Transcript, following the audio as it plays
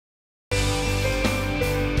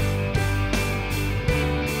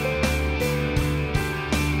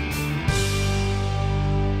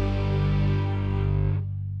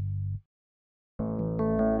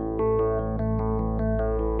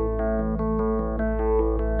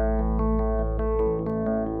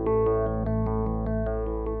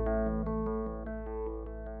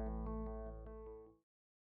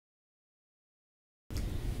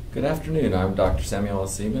Good afternoon. I'm Dr. Samuel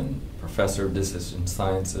Seaman, Professor of Decision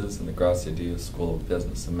Sciences in the Graziadio School of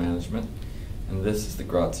Business and Management, and this is the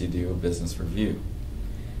Graziadio Business Review.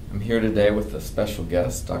 I'm here today with a special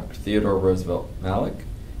guest, Dr. Theodore Roosevelt Malloch,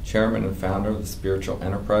 Chairman and Founder of the Spiritual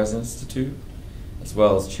Enterprise Institute, as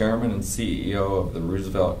well as Chairman and CEO of the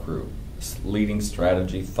Roosevelt Group, a leading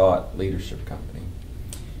strategy thought leadership company.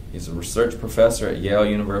 He's a research professor at Yale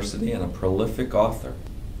University and a prolific author.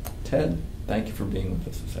 Ted, thank you for being with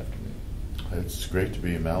us this afternoon. It's great to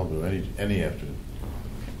be in Malibu any afternoon.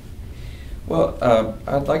 Well,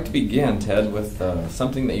 I'd like to begin, Ted, with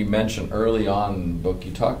something that you mentioned early on in the book.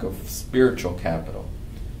 You talk of spiritual capital,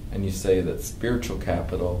 and you say that spiritual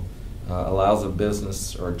capital allows a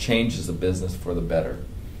business or changes a business for the better.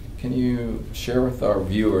 Can you share with our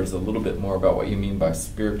viewers a little bit more about what you mean by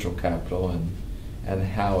spiritual capital and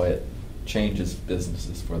how it changes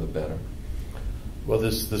businesses for the better? Well,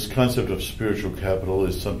 this concept of spiritual capital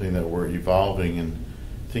is something that we're evolving and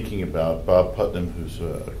thinking about. Bob Putnam, who's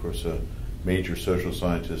of course a major social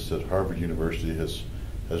scientist at Harvard University,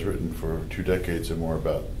 has written for 2 decades or more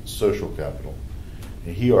about social capital.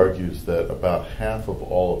 And he argues that about half of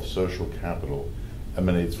all of social capital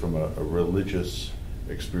emanates from a religious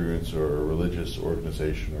experience or a religious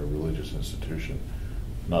organization or a religious institution,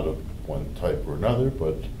 not of one type or another,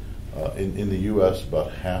 but in the U.S.,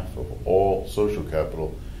 about half of all social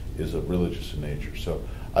capital is of religious in nature. So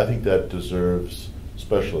I think that deserves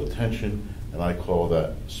special attention, and I call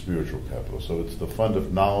that spiritual capital. So it's the fund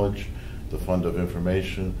of knowledge, the fund of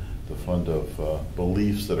information, the fund of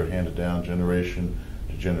beliefs that are handed down generation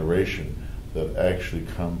to generation that actually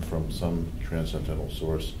come from some transcendental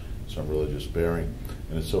source, some religious bearing.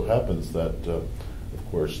 And it so happens that,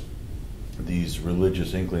 of course, these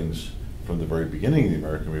religious inklings from the very beginning of the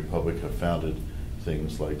American Republic have founded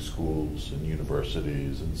things like schools and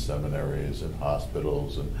universities and seminaries and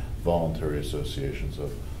hospitals and voluntary associations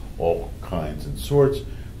of all kinds and sorts,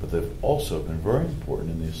 but they've also been very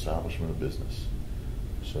important in the establishment of business.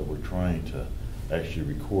 So we're trying to actually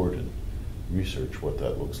record and research what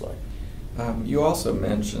that looks like. You also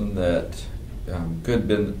mentioned that good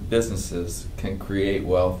businesses can create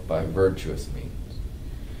wealth by virtuous means.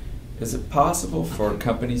 Is it possible for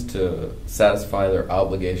companies to satisfy their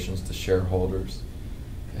obligations to shareholders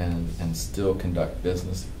and still conduct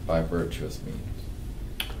business by virtuous means?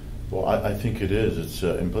 Well, I think it is. It's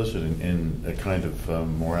implicit in a kind of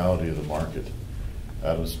morality of the market.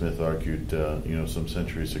 Adam Smith argued, some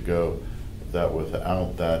centuries ago, that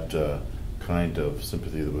without that kind of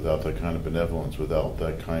sympathy, without that kind of benevolence, without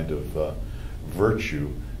that kind of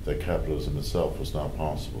virtue, that capitalism itself was not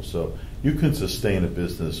possible. So you can sustain a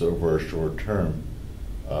business over a short term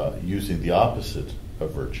using the opposite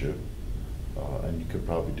of virtue, and you could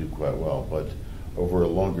probably do quite well. But over a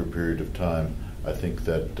longer period of time, I think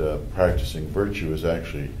that practicing virtue is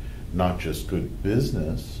actually not just good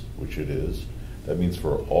business, which it is. That means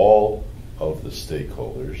for all of the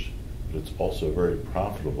stakeholders, but it's also very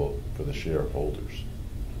profitable for the shareholders.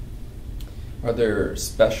 Are there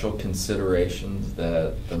special considerations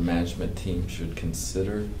that the management team should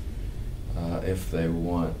consider if they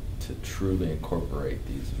want to truly incorporate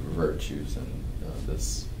these virtues and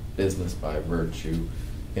this business by virtue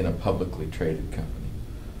in a publicly traded company?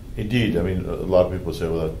 Indeed. I mean, a lot of people say,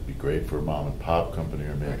 well, that'd be great for a mom and pop company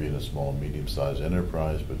or maybe in a small, medium-sized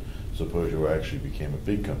enterprise, but suppose you actually became a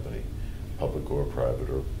big company, public or private,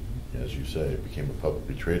 or, as you say, it became a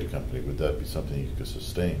publicly traded company. Would that be something you could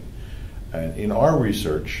sustain? And in our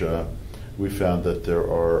research, we found that there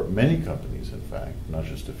are many companies, in fact, not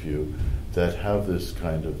just a few, that have this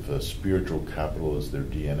kind of spiritual capital as their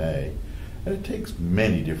DNA. And it takes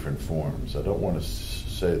many different forms. I don't want to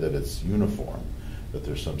say that it's uniform, that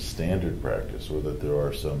there's some standard practice or that there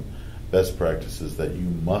are some best practices that you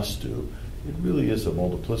must do. It really is a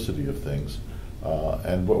multiplicity of things.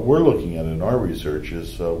 And what we're looking at in our research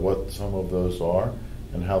is what some of those are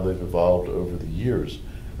and how they've evolved over the years.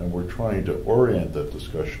 And we're trying to orient that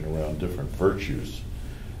discussion around different virtues.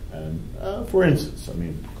 And for instance,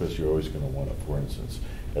 because you're always going to want it, for instance,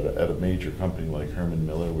 at a major company like Herman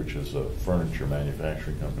Miller, which is a furniture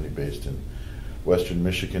manufacturing company based in Western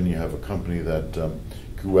Michigan, you have a company that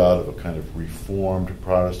grew out of a kind of reformed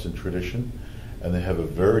Protestant tradition, and they have a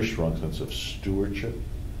very strong sense of stewardship.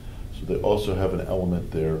 So they also have an element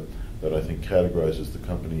there that I think categorizes the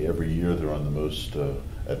company. Every year they're on the most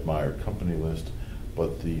admired company list.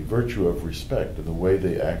 But the virtue of respect and the way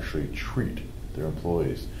they actually treat their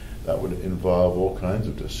employees, that would involve all kinds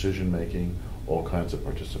of decision making, all kinds of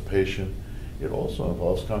participation. It also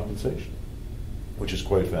involves compensation, which is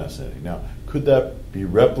quite fascinating. Now, could that be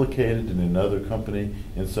replicated in another company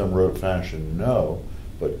in some rote fashion? No,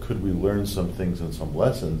 but could we learn some things and some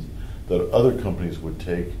lessons that other companies would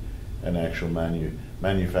take and actually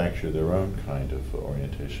manufacture their own kind of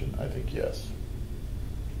orientation? I think yes.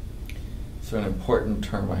 So an important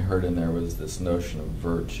term I heard in there was this notion of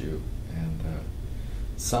virtue, and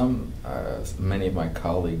many of my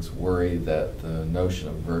colleagues worry that the notion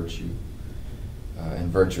of virtue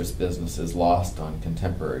in virtuous business is lost on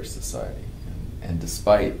contemporary society. And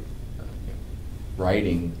despite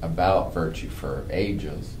writing about virtue for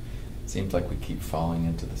ages, it seems like we keep falling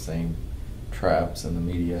into the same traps, and the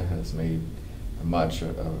media has made much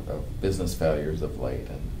of business failures of late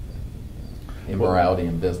and immorality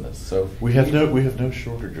in business. So we have no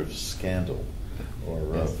shortage of scandal or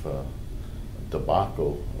yes. of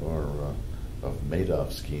debacle or of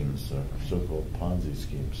Madoff schemes or so-called Ponzi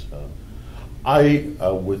schemes. I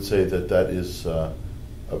would say that is a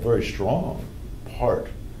very strong part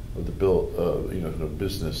of the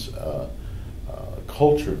business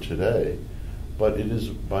culture today, but it is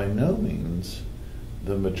by no means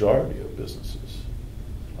the majority of businesses.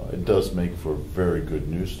 It does make for a very good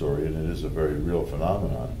news story, and it is a very real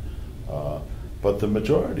phenomenon. But the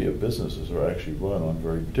majority of businesses are actually run on a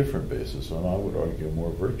very different basis, and I would argue a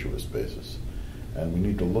more virtuous basis. And we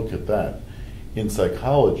need to look at that. In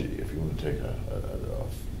psychology, if you want to take a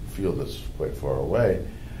field that's quite far away,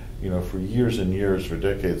 for years and years, for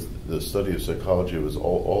decades, the study of psychology was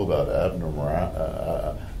all about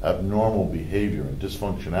abnormal behavior and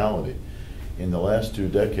dysfunctionality. In the last 2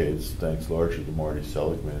 decades, thanks largely to Marty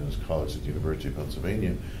Seligman and his colleagues at the University of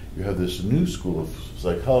Pennsylvania, you have this new school of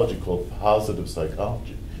psychology called positive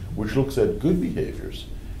psychology, which looks at good behaviors.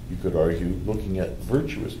 You could argue looking at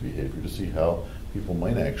virtuous behavior to see how people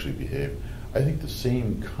might actually behave. I think the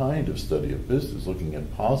same kind of study of business, looking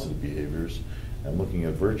at positive behaviors and looking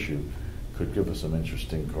at virtue, could give us some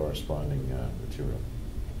interesting corresponding material.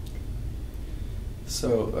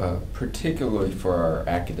 So, particularly for our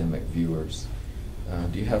academic viewers,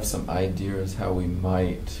 do you have some ideas how we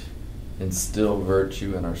might instill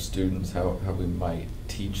virtue in our students, how we might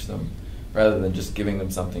teach them, rather than just giving them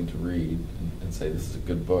something to read and say this is a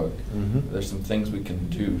good book? Mm-hmm. There's some things we can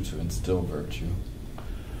do to instill virtue.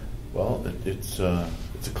 Well, it's a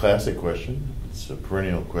classic question. It's a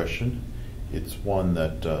perennial question. It's one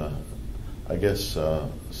that I guess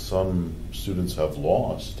some students have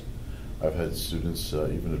lost. I've had students,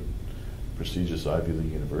 even at prestigious Ivy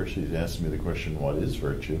League universities, ask me the question, what is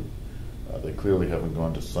virtue? They clearly haven't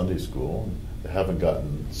gone to Sunday school. They haven't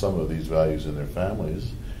gotten some of these values in their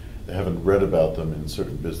families. They haven't read about them in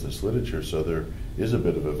certain business literature, so there is a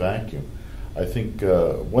bit of a vacuum. I think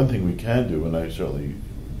one thing we can do, and I certainly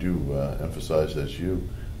do emphasize as you,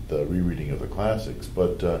 the rereading of the classics,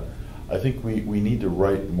 but I think we need to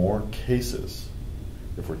write more cases.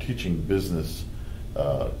 If we're teaching business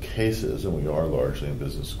cases, and we are largely in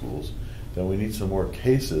business schools, then we need some more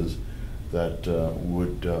cases that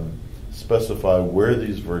would specify where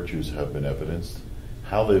these virtues have been evidenced,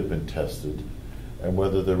 how they've been tested, and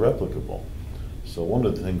whether they're replicable. So one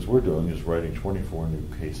of the things we're doing is writing 24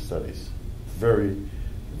 new case studies. Very,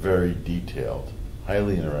 very detailed,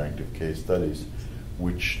 highly interactive case studies,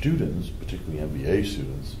 which students, particularly MBA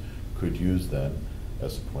students, could use then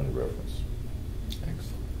as a point of reference.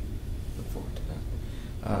 Excellent. Look forward to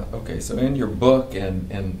that. Okay, so in your book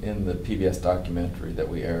and in the PBS documentary that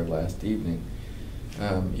we aired last evening,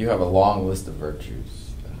 you have a long list of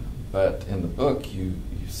virtues, but in the book you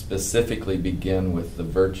specifically begin with the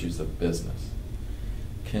virtues of business.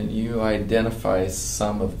 Can you identify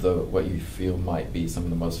some of what you feel might be some of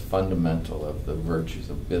the most fundamental of the virtues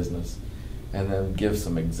of business, and then give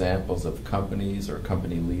some examples of companies or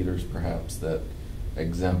company leaders perhaps that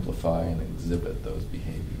exemplify and exhibit those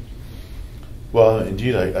behaviors? Well,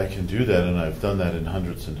 indeed, I can do that, and I've done that in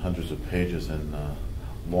hundreds and hundreds of pages and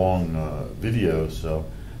long videos. So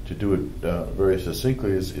to do it very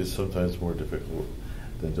succinctly is sometimes more difficult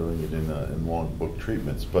than doing it in long book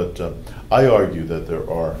treatments. But I argue that there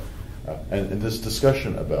are, and this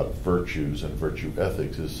discussion about virtues and virtue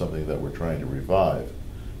ethics is something that we're trying to revive.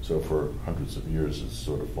 So for hundreds of years it's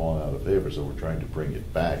sort of fallen out of favor, so we're trying to bring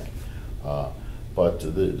it back. But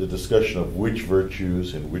the discussion of which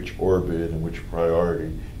virtues in which orbit and which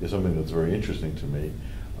priority is something that's very interesting to me.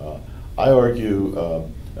 I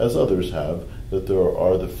argue, as others have, that there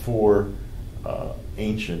are the 4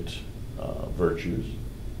 ancient virtues,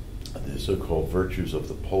 the so-called virtues of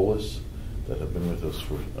the polis, that have been with us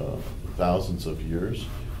for thousands of years.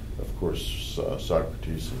 Of course,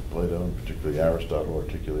 Socrates and Plato, and particularly Aristotle,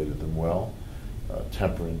 articulated them well.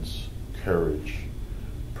 Temperance, courage,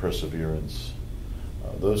 perseverance,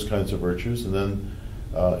 those kinds of virtues. And then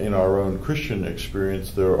in our own Christian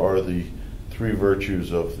experience, there are the three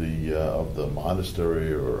virtues of the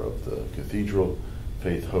monastery or of the cathedral: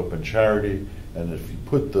 faith, hope, and charity. And if you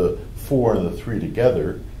put the 4 and the 3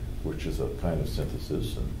 together, which is a kind of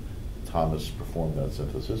synthesis, and Thomas performed that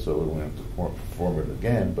synthesis, so we don't have to perform it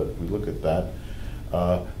again, but if we look at that,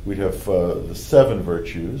 we'd have the 7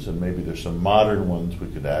 virtues, and maybe there's some modern ones we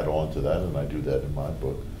could add on to that, and I do that in my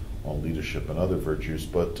book on leadership and other virtues,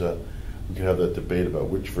 but we could have that debate about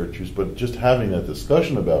which virtues, but just having that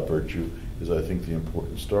discussion about virtue is, I think, the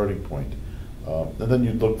important starting point. And then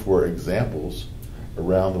you'd look for examples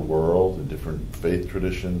around the world in different faith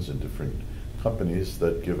traditions and different companies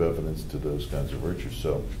that give evidence to those kinds of virtues.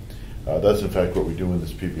 So that's in fact what we do in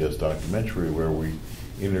this PBS documentary, where we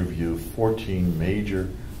interview 14 major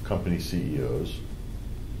company CEOs,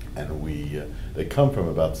 and they come from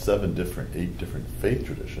about 8 different faith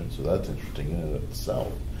traditions, so that's interesting in and of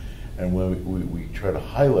itself. And when we try to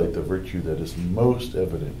highlight the virtue that is most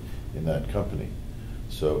evident in that company.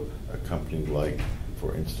 So a company like,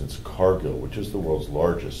 for instance, Cargill, which is the world's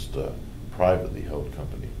largest privately held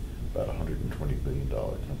company, about $120 billion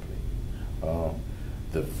company.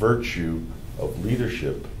 The virtue of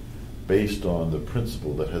leadership based on the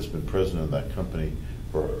principle that has been present in that company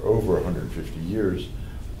for over 150 years,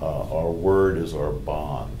 our word is our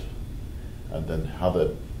bond. And then how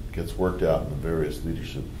that gets worked out in the various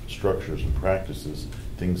leadership structures and practices,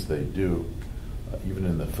 things they do, even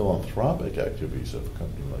in the philanthropic activities of a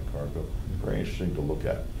company like Cargill, very interesting to look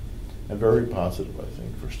at. And very positive, I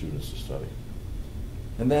think, for students to study.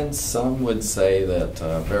 And then some would say that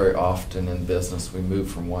very often in business we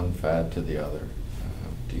move from one fad to the other.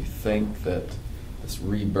 Do you think that this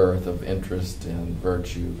rebirth of interest in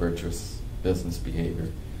virtuous business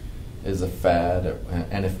behavior, is a fad?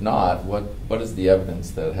 And if not, what is the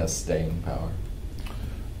evidence that it has staying power?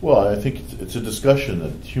 Well, I think it's a discussion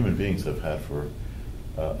that human beings have had for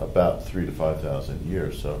about 3,000 to 5,000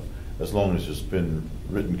 years. So as long as there's been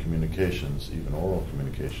written communications, even oral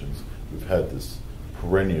communications, we've had this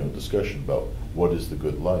perennial discussion about what is the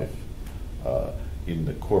good life. In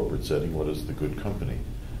the corporate setting, what is the good company?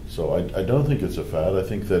 So I don't think it's a fad. I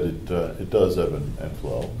think that it does ebb and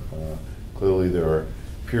flow. Clearly there are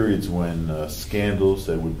periods when scandals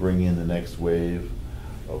that would bring in the next wave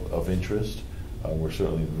of interest. We're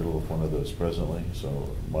certainly in the middle of one of those presently,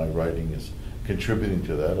 so my writing is contributing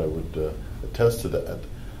to that. I would attest to that.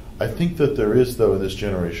 I think that there is, though, in this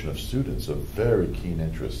generation of students, a very keen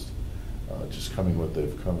interest, just coming what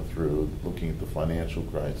they've come through, looking at the financial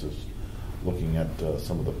crisis, looking at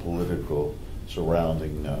some of the political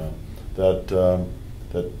surrounding, that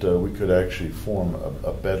we could actually form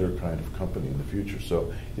a better kind of company in the future.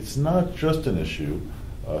 So it's not just an issue.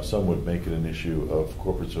 Some would make it an issue of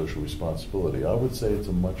corporate social responsibility. I would say it's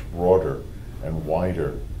a much broader and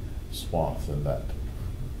wider swath than that.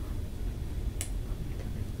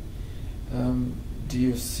 Do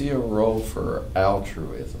you see a role for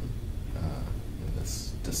altruism in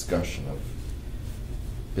this discussion of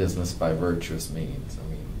business by virtuous means? I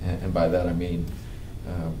mean, and by that I mean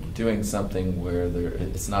doing something where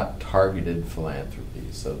it's not targeted philanthropy,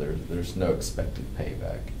 so there's no expected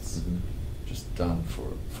payback. It's just done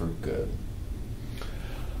for good.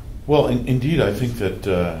 Well, indeed, I think that,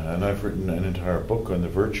 and I've written an entire book on the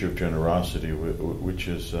virtue of generosity, which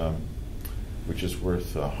is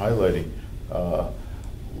worth highlighting.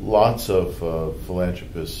 Lots of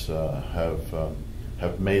philanthropists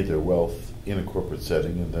have made their wealth in a corporate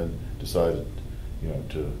setting and then decided,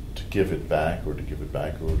 to give it back or to give it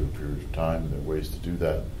back over a period of time. And there are ways to do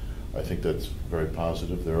that. I think that's very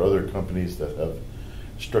positive. There are other companies that have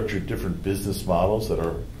structured different business models that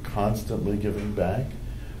are constantly giving back.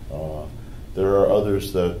 There are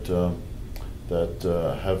others that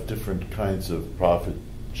have different kinds of profit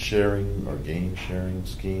sharing or gain sharing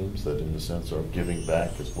schemes that in a sense are giving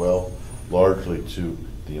back as well, largely to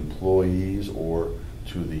the employees or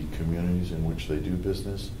to the communities in which they do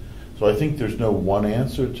business. So I think there's no one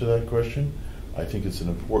answer to that question. I think it's an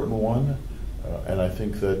important one, and I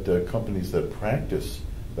think that companies that practice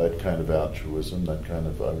that kind of altruism, that kind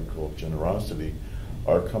of, I would call generosity,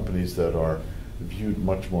 are companies that are viewed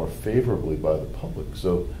much more favorably by the public.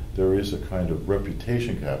 So there is a kind of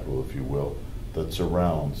reputation capital, if you will, that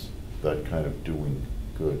surrounds that kind of doing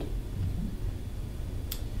good.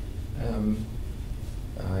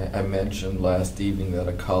 I mentioned last evening that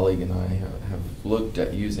a colleague and I have looked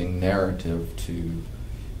at using narrative to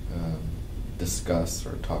discuss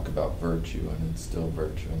or talk about virtue and instill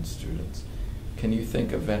virtue in students. Can you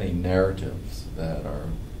think of any narratives that are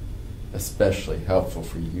especially helpful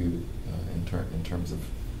for you in terms of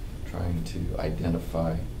trying to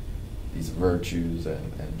identify these virtues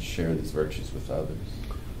and share these virtues with others?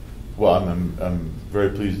 Well, I'm very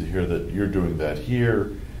pleased to hear that you're doing that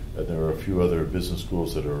here. There are a few other business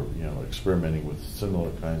schools that are experimenting with similar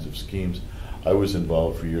kinds of schemes. I was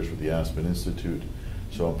involved for years with the Aspen Institute,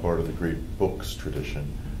 so I'm part of the great books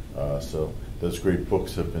tradition. So those great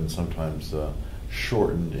books have been sometimes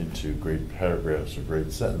shortened into great paragraphs or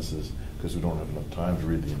great sentences because we don't have enough time to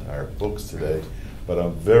read the entire books today. But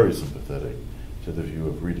I'm very sympathetic to the view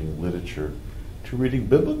of reading literature, to reading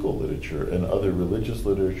biblical literature and other religious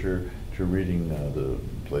literature, to reading the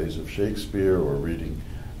plays of Shakespeare or reading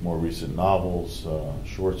more recent novels,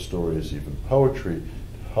 short stories, even poetry,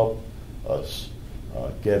 to help us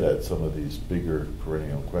get at some of these bigger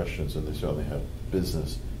perennial questions, and they certainly have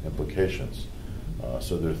business implications.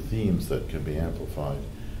 So there are themes that can be amplified.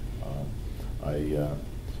 I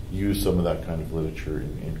use some of that kind of literature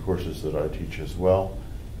in courses that I teach as well,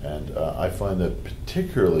 and I find that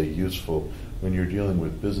particularly useful when you're dealing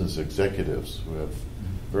with business executives who have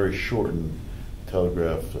very shortened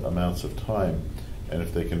telegraph amounts of time, and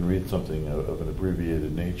if they can read something of an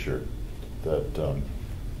abbreviated nature, that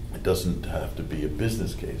it doesn't have to be a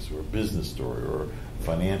business case or a business story or a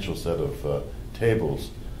financial set of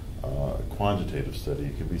tables, quantitative study.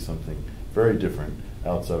 It can be something very different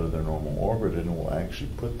outside of their normal orbit, and it will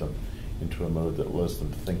actually put them into a mode that lets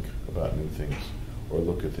them think about new things or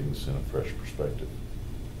look at things in a fresh perspective.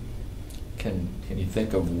 Can you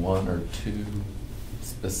think of one or two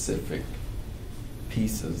specific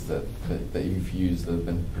pieces that you've used that have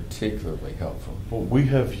been particularly helpful? Well, we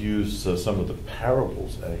have used some of the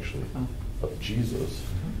parables, actually, of Jesus,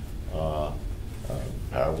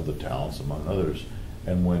 Parable of the Talents, among others.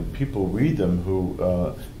 And when people read them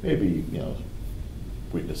who maybe,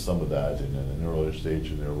 witnessed some of that in an earlier stage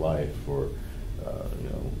in their life, or,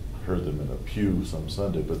 heard them in a pew some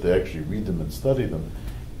Sunday, but they actually read them and study them,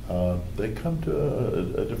 they come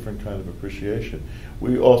to a different kind of appreciation.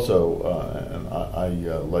 We also, and I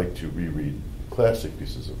like to reread classic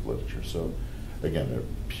pieces of literature. So, again, they're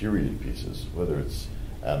period pieces, whether it's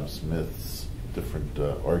Adam Smith's different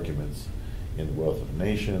arguments in The Wealth of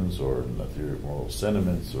Nations, or in The Theory of Moral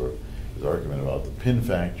Sentiments, or his argument about the pin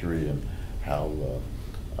factory and how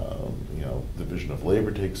the division of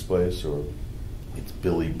labor takes place, or it's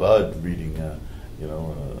Billy Budd reading a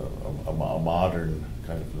modern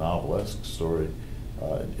kind of novelesque story.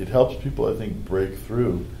 It helps people, I think, break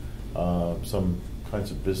through some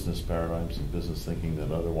kinds of business paradigms and business thinking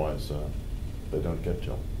that otherwise they don't get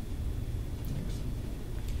to.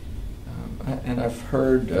 And I've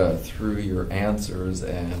heard through your answers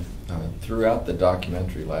and throughout the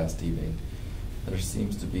documentary last evening, there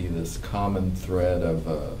seems to be this common thread of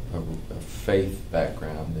a faith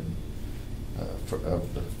background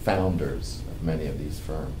of the founders of many of these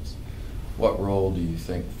firms. What role do you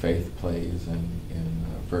think faith plays in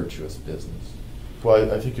virtuous business?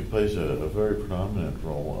 Well, I think it plays a very predominant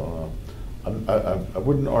role. I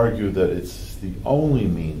wouldn't argue that it's the only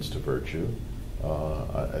means to virtue.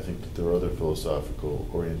 I think that there are other philosophical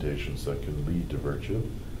orientations that can lead to virtue,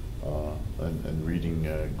 and reading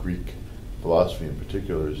Greek philosophy in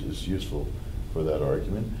particular is useful for that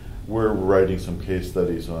argument. We're writing some case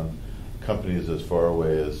studies on companies as far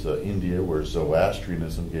away as India, where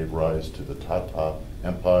Zoroastrianism gave rise to the Tata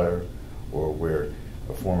Empire, or where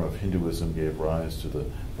a form of Hinduism gave rise to the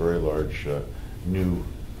very large new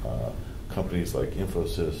companies like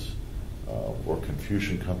Infosys, or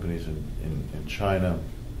Confucian companies in China,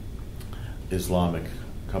 Islamic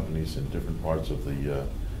companies in different parts of the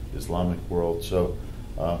Islamic world. So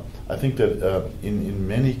I think that in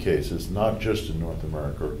many cases, not just in North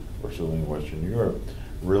America or certainly in Western Europe,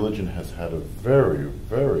 religion has had a very,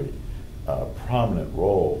 very prominent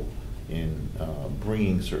role in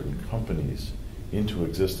bringing certain companies into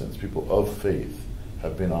existence. People of faith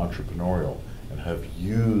have been entrepreneurial and have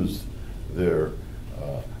used their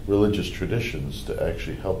religious traditions to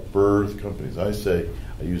actually help birth companies. I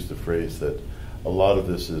use the phrase that a lot of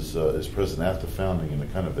this is present at the founding in a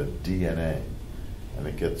kind of a DNA, and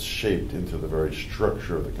it gets shaped into the very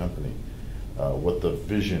structure of the company, what the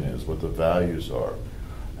vision is, what the values are,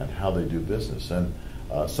 and how they do business. And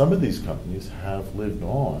some of these companies have lived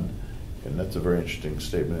on, and that's a very interesting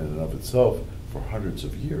statement in and of itself, for hundreds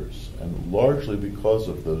of years, and largely because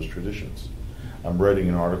of those traditions. I'm writing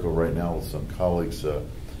an article right now with some colleagues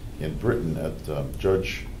in Britain at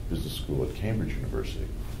Judge Business School at Cambridge University.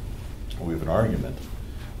 We have an argument,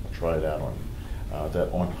 I'll try it out on,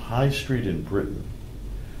 that on High Street in Britain,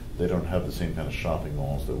 they don't have the same kind of shopping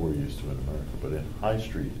malls that we're used to in America, but in High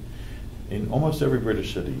Street, in almost every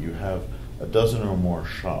British city, you have a dozen or more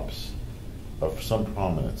shops of some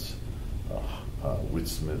prominence,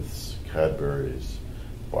 Whitsmith's, Cadbury's,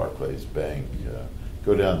 Barclays Bank,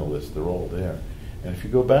 go down the list, they're all there. And if you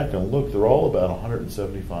go back and look, they're all about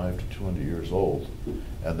 175 to 200 years old.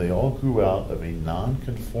 And they all grew out of a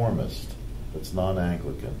nonconformist, that's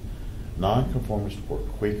non-Anglican, nonconformist or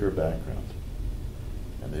Quaker background.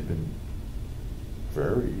 And they've been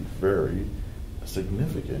very, very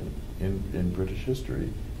significant in British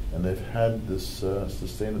history. And they've had this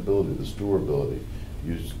sustainability, this durability.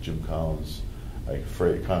 Use Jim Collins'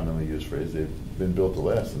 commonly used phrase, they've been built to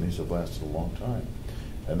last, and these have lasted a long time.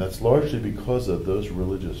 And that's largely because of those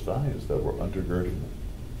religious values that were undergirding them.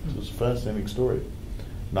 So it's a fascinating story.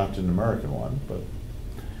 Not an American one, but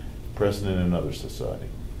present in another society.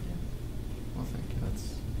 Yeah. Well, thank you.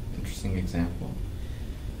 That's an interesting example.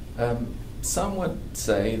 Some would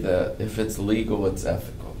say that if it's legal, it's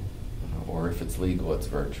ethical, or if it's legal, it's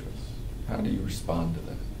virtuous. How do you respond to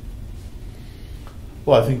that?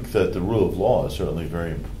 Well, I think that the rule of law is certainly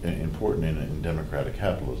very important in democratic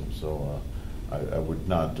capitalism. So I would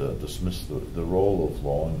not dismiss the role of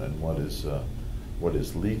law and what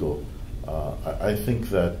is legal. I think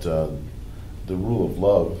that the rule of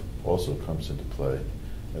love also comes into play,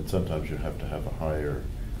 and sometimes you have to have a higher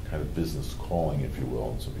kind of business calling, if you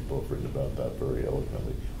will. And some people have written about that very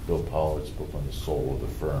eloquently. Bill Pollard's book on the soul of the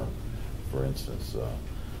firm, for instance,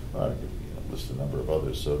 I could list a number of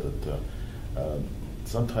others, so that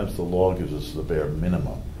sometimes the law gives us the bare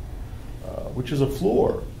minimum, which is a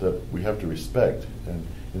floor that we have to respect. And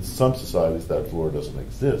in some societies, that floor doesn't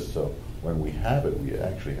exist. So when we have it, we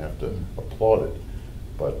actually have to applaud it.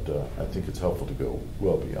 But I think it's helpful to go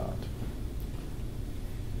well beyond.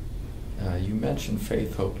 You mentioned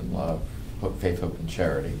faith, hope, and love. Faith, hope, and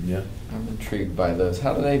charity. Yeah. I'm intrigued by those.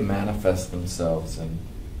 How do they manifest themselves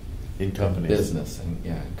in companies? Business and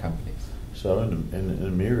in companies. So in a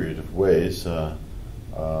myriad of ways.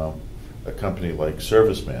 A company like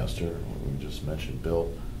ServiceMaster, we just mentioned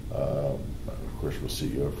Bill, of course was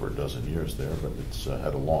CEO for a dozen years there, but it's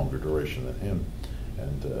had a longer duration than him,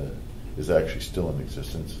 and is actually still in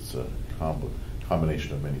existence. It's a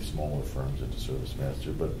combination of many smaller firms into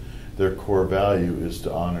ServiceMaster, but their core value is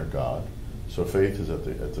to honor God. So faith is at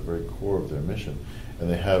the very core of their mission, and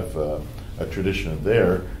they have a tradition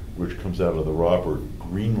there which comes out of the Robert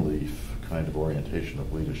Greenleaf kind of orientation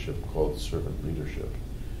of leadership called servant leadership,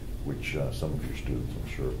 which some of your students, I'm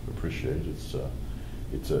sure, appreciate.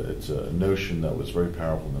 It's a notion that was very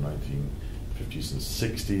powerful in the 1950s and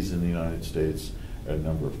 60s in the United States. A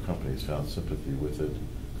number of companies found sympathy with it.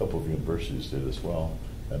 A couple of universities did as well,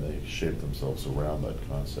 and they shaped themselves around that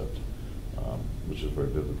concept, which is a very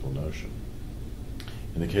biblical notion.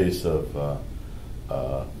 In the case of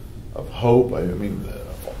hope,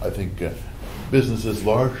 I think business is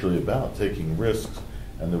largely about taking risks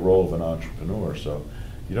and the role of an entrepreneur. So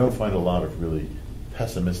you don't find a lot of really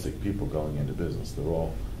pessimistic people going into business. They're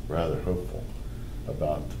all rather hopeful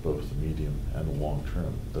about both the medium and the long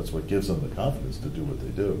term. That's what gives them the confidence to do what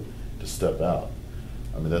they do, to step out.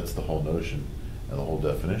 I mean, that's the whole notion and the whole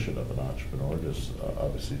definition of an entrepreneur, is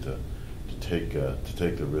obviously to take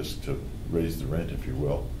the risk to raise the rent, if you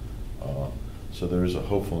will. So there is a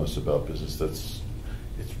hopefulness about business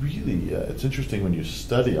it's really interesting when you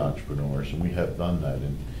study entrepreneurs, and we have done that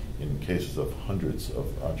in cases of hundreds of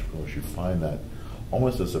entrepreneurs. You find that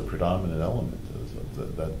almost as a predominant element,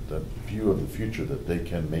 that view of the future, that they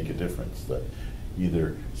can make a difference, that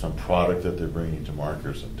either some product that they're bringing to market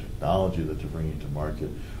or some technology that they're bringing to market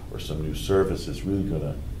or some new service is really going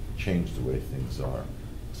to change the way things are.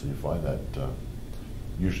 So you find that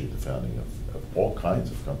usually the founding of all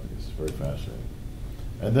kinds of companies. Very fascinating.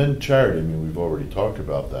 And then charity, we've already talked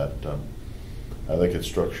about that. I like it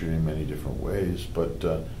structured in many different ways, but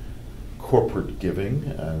corporate giving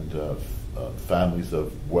and families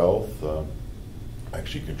of wealth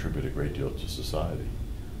actually contribute a great deal to society.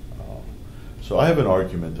 So I have an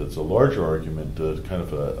argument that's a larger argument, kind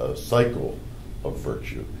of a cycle of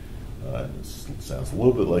virtue. It sounds a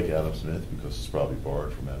little bit like Adam Smith because it's probably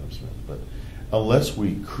borrowed from Adam Smith, but unless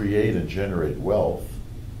we create and generate wealth,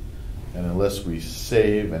 and unless we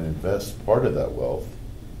save and invest part of that wealth,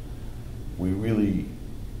 we really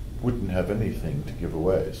wouldn't have anything to give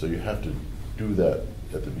away. So you have to do that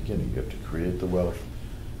at the beginning. You have to create the wealth,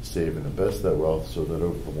 save and invest that wealth so that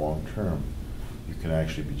over the long term you can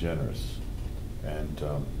actually be generous. And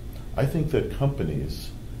I think that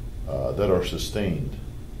companies that are sustained,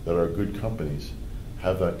 that are good companies,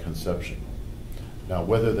 have that conception. Now,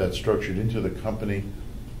 whether that's structured into the company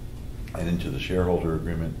and into the shareholder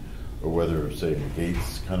agreement, or whether, say, in the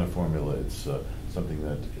Gates kind of formula, it's something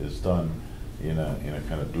that is done in a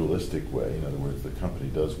kind of dualistic way. In other words, the company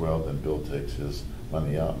does well, then Bill takes his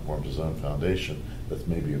money out and forms his own foundation. That's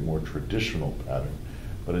maybe a more traditional pattern,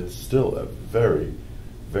 but it's still a very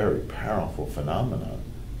very powerful phenomenon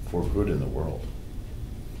for good in the world.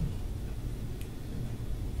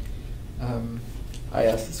 I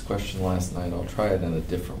asked this question last night. I'll try it in a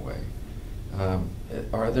different way.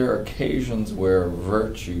 Are there occasions where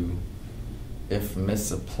virtue, if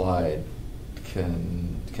misapplied,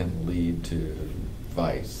 can lead to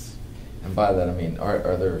vice? And by that I mean,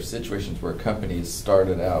 are there situations where companies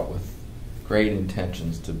started out with great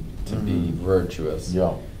intentions to be virtuous,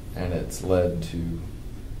 yeah, and it's led to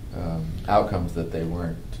outcomes that they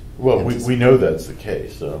weren't? Well, we know that's the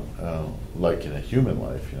case. Like in a human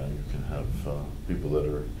life, you can have people that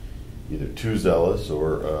are either too zealous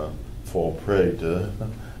or fall prey to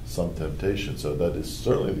some temptation. So that is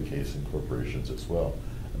certainly the case in corporations as well.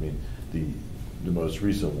 I mean, the most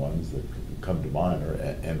recent ones that come to mind are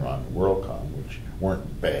Enron and WorldCom, which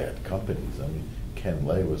weren't bad companies. I mean, Ken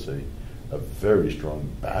Lay was a very strong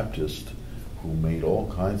Baptist who made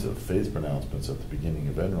all kinds of faith pronouncements at the beginning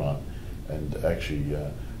of Enron, and actually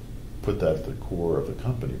put that at the core of the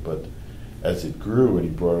company. But as it grew and he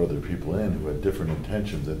brought other people in who had different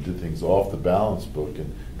intentions and did things off the balance book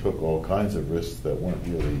and took all kinds of risks that weren't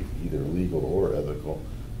really either legal or ethical,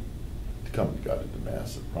 the company got into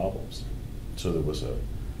massive problems. So there was a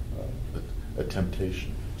temptation,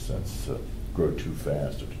 in a sense, to grow too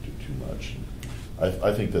fast or to do too much. And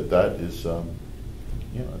I think that is,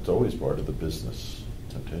 it's always part of the business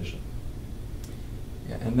temptation.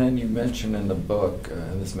 Yeah, and then you mentioned in the book,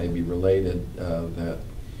 and this may be related, that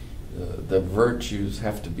the virtues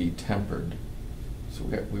have to be tempered. So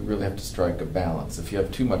we really have to strike a balance. If you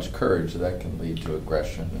have too much courage, that can lead to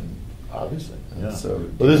aggression. And obviously, yeah. So,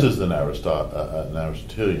 well, this is an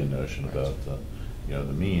Aristotelian notion right. about the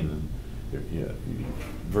mean.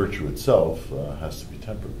 Virtue itself has to be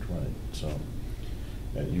tempered, right? So,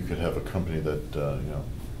 and you could have a company that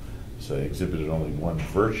say exhibited only one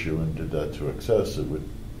virtue and did that to excess. It would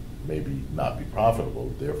maybe not be profitable.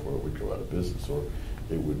 Therefore, it would go out of business, or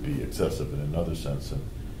it would be excessive in another sense, and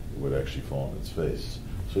it would actually fall on its face.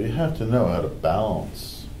 So you have to know how to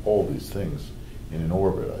balance all these things in an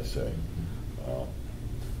orbit, I say.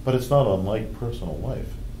 But it's not unlike personal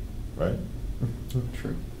life, right?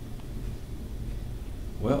 True.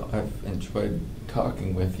 Well, I've enjoyed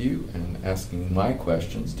talking with you and asking my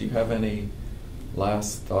questions. Do you have any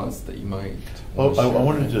last thoughts that you might want to share? I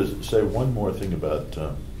wanted to say one more thing about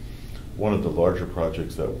one of the larger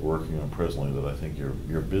projects that we're working on presently that I think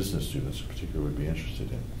your business students in particular would be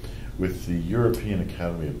interested in. With the European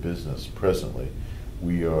Academy of Business presently,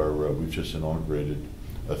 we've just inaugurated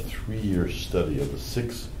a 3-year study of the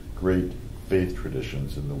 6 great faith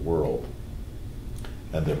traditions in the world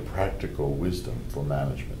and their practical wisdom for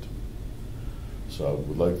management. So I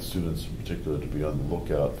would like the students in particular to be on the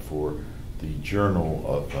lookout for the Journal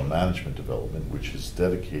of Management Development, which is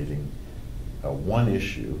dedicating one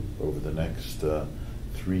issue over the next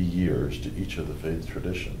 3 years to each of the faith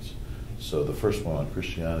traditions. So the first one on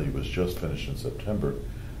Christianity was just finished in September.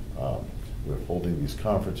 We're holding these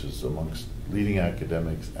conferences amongst leading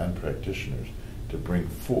academics and practitioners to bring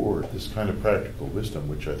forward this kind of practical wisdom,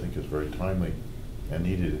 which I think is very timely and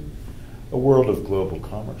needed in a world of global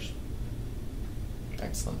commerce.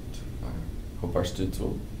 Excellent. I hope our students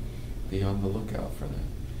will be on the lookout for that.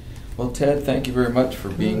 Well, Ted, thank you very much for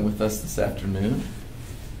being with us this afternoon.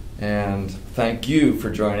 And thank you for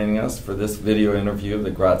joining us for this video interview of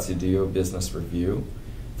the Graziadio Business Review.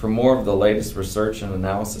 For more of the latest research and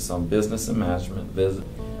analysis on business and management, visit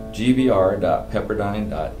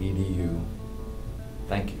gbr.pepperdine.edu.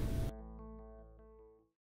 Thank you.